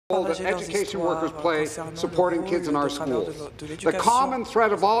role that education workers play supporting kids in our schools. The common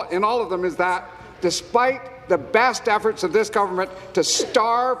thread of in all of them is that, despite the best efforts of this government to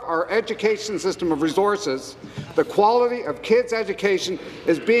starve our education system of resources, the quality of kids' education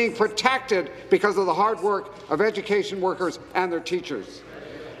is being protected because of the hard work of education workers and their teachers.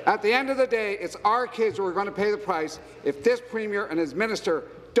 At the end of the day, it's our kids who are going to pay the price if this Premier and his minister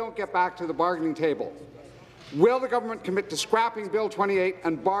don't get back to the bargaining table. Will the government commit to scrapping Bill 28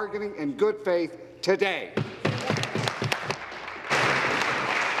 and bargaining in good faith today?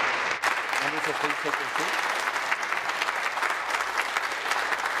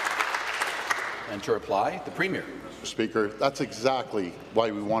 And to reply, the Premier. Speaker, that's exactly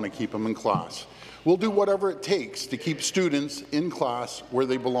why we want to keep them in class. We'll do whatever it takes to keep students in class where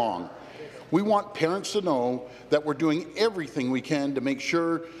they belong. We want parents to know that we're doing everything we can to make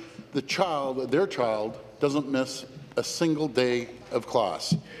sure their child, doesn't miss a single day of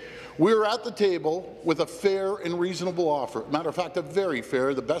class. We're at the table with a fair and reasonable offer. Matter of fact, a very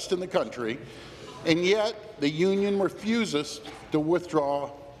fair, the best in the country, and yet the union refuses to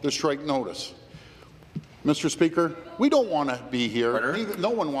withdraw the strike notice. Mr. Speaker, we don't want to be here.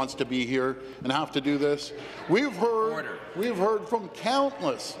 No one wants to be here and have to do this. We've heard from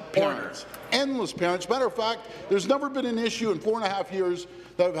countless parents, endless parents. Matter of fact, there's never been an issue in 4.5 years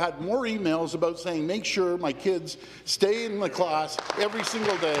that I've had more emails about saying, make sure my kids stay in the class every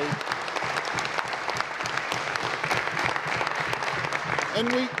single day.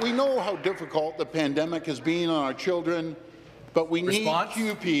 And we know how difficult the pandemic has been on our children, but we need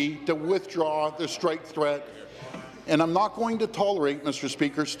QP to withdraw the strike threat. And I'm not going to tolerate, Mr.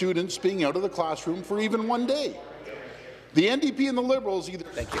 Speaker, students being out of the classroom for even one day. The NDP and the Liberals either—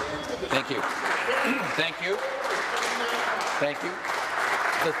 Thank you. Thank you. Thank you. Thank you.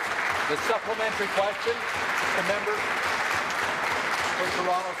 The supplementary question, the member for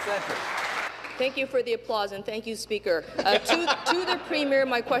Toronto Centre. Thank you for the applause, and thank you, Speaker. To the Premier,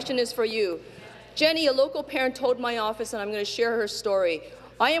 my question is for you. Jenny, a local parent, told my office, and I'm going to share her story.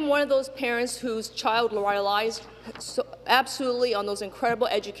 I am one of those parents whose child relies absolutely on those incredible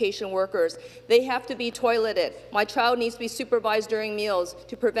education workers. They have to be toileted. My child needs to be supervised during meals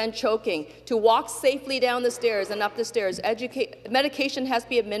to prevent choking, to walk safely down the stairs and up the stairs. Medication has to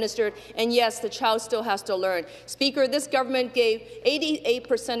be administered, and yes, the child still has to learn. Speaker, this government gave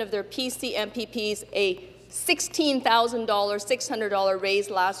 88% of their PC MPPs a $16,000, $600 raise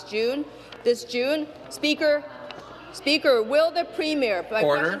this June. Speaker, will the Premier, my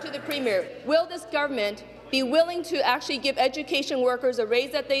question to the Premier, will this government be willing to actually give education workers a raise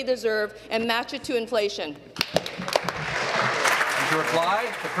that they deserve and match it to inflation? And to reply,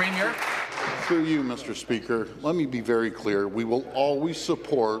 the Premier. Through you, Mr. Speaker, let me be very clear. We will always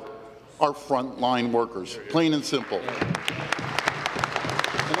support our frontline workers, plain and simple. And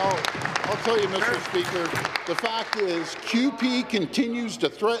I'll tell you, Mr. Speaker, the fact is QP continues to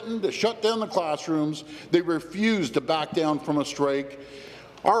threaten to shut down the classrooms. They refuse to back down from a strike.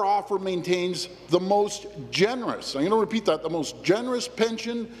 Our offer maintains the most generous, I'm going to repeat that, the most generous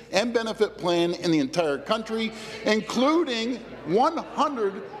pension and benefit plan in the entire country, including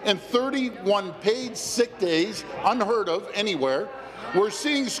 131 paid sick days, unheard of anywhere. We're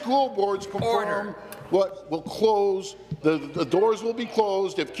seeing school boards confirm what will close. The doors will be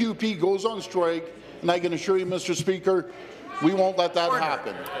closed if QP goes on strike, and I can assure you, Mr. Speaker, we won't let that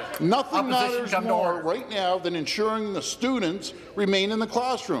happen. Nothing matters more right now than ensuring the students remain in the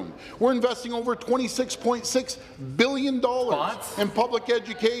classroom. We're investing over $26.6 billion in public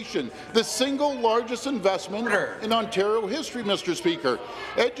education, the single largest investment in Ontario history, Mr. Speaker.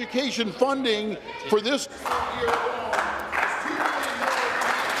 Education funding for this year alone.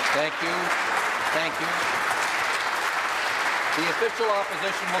 Thank you. Thank you. The official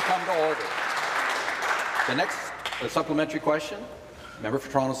opposition will come to order. The next supplementary question, member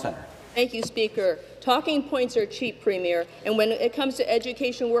for Toronto Centre. Thank you, Speaker. Talking points are cheap, Premier, and when it comes to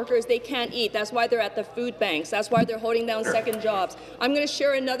education workers, they can't eat. That's why they're at the food banks. That's why they're holding down second jobs. I'm going to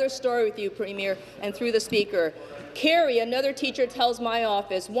share another story with you, Premier, and through the Speaker. Carrie, another teacher, tells my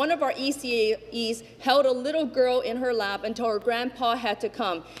office one of our ECEs held a little girl in her lap until her grandpa had to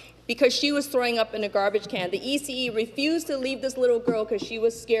come because she was throwing up in a garbage can. The ECE refused to leave this little girl because she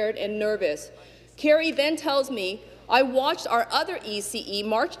was scared and nervous. Carrie then tells me, I watched our other ECE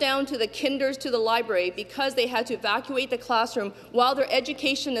march down to the kinders to the library because they had to evacuate the classroom while their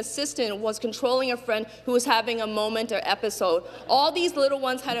education assistant was controlling a friend who was having a moment or episode. All these little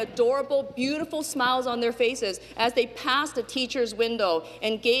ones had adorable, beautiful smiles on their faces as they passed the teacher's window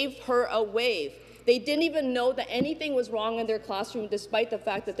and gave her a wave. They didn't even know that anything was wrong in their classroom, despite the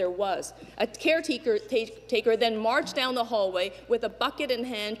fact that there was. A caretaker then marched down the hallway with a bucket in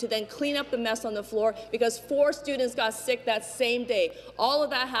hand to then clean up the mess on the floor because 4 students got sick that same day. All of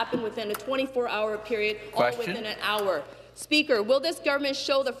that happened within a 24-hour period, all within an hour. Speaker, will this government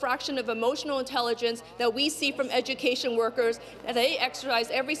show the fraction of emotional intelligence that we see from education workers that they exercise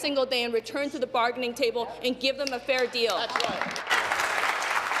every single day and return to the bargaining table and give them a fair deal? That's right.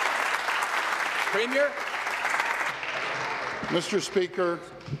 Premier? Mr. Speaker,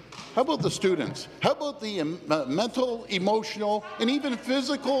 how about the students? How about the mental, emotional, and even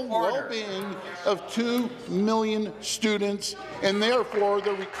physical well-being of 2 million students, and therefore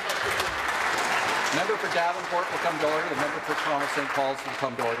the Member for Davenport will come to order. The member for Toronto St. Paul's will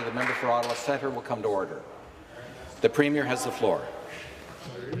come to order. The member for Ottawa Centre will come to order. The Premier has the floor.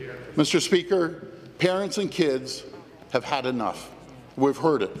 Mr. Speaker, parents and kids have had enough. We've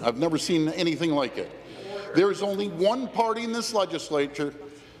heard it. I've never seen anything like it. There is only one party in this legislature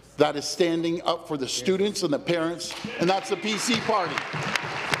that is standing up for the students and the parents, and that's the PC party.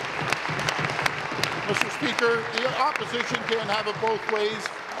 Mr. Speaker, the opposition can't have it both ways.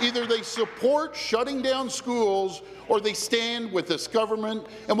 Either they support shutting down schools or they stand with this government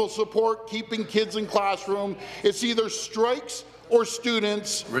and will support keeping kids in classroom. It's either strikes or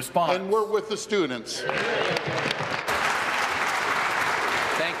students, and we're with the students. Thank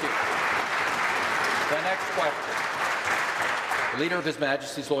you. The next question. The Leader of His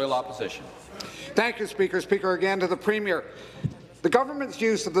Majesty's Loyal Opposition. Thank you, Speaker. Speaker, again to the Premier. The government's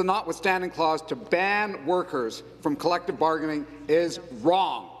use of the notwithstanding clause to ban workers from collective bargaining is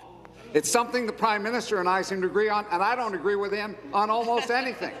wrong. It's something the Prime Minister and I seem to agree on, and I don't agree with him on almost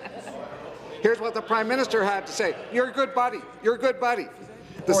anything. Here's what the Prime Minister had to say. You're a good buddy. You're a good buddy.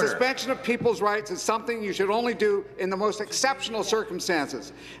 The suspension of people's rights is something you should only do in the most exceptional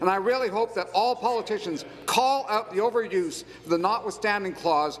circumstances, and I really hope that all politicians call out the overuse of the notwithstanding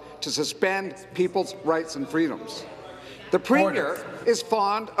clause to suspend people's rights and freedoms. The Premier is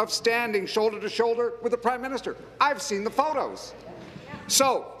fond of standing shoulder to shoulder with the Prime Minister. I've seen the photos.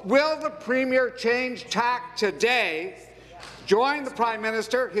 So, will the Premier change tack today, join the Prime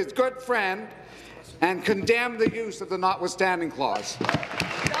Minister, his good friend, and condemn the use of the notwithstanding clause?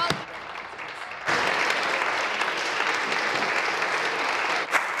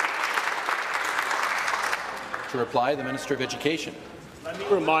 To reply, the Minister of Education. Let me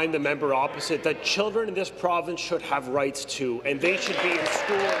remind the member opposite that children in this province should have rights too, and they should be in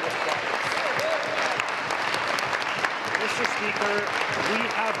school in this province. Mr. Speaker, we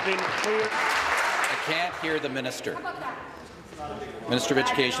have been clear. I can't hear the Minister. Minister of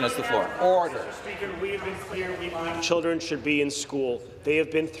Education has the floor. Order. Mr. Speaker, we have been clear. We believe children should be in school. They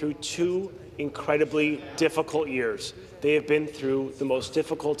have been through 2 incredibly difficult years. They have been through the most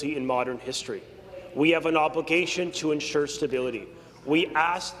difficulty in modern history. We have an obligation to ensure stability. We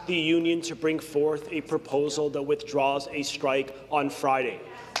asked the union to bring forth a proposal that withdraws a strike on Friday.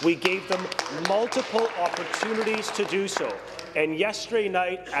 We gave them multiple opportunities to do so. And yesterday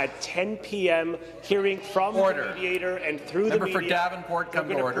night at 10 p.m., hearing from the mediator and through the media, for Davenport, come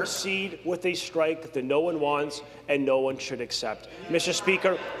they're going to proceed with a strike that no one wants and no one should accept. Mr.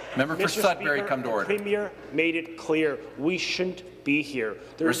 Speaker, Member for Sudbury, come to order. The Premier made it clear we shouldn't be here.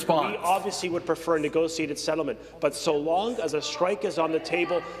 We obviously would prefer a negotiated settlement, but so long as a strike is on the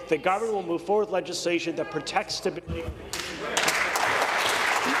table, the government will move forward with legislation that protects stability.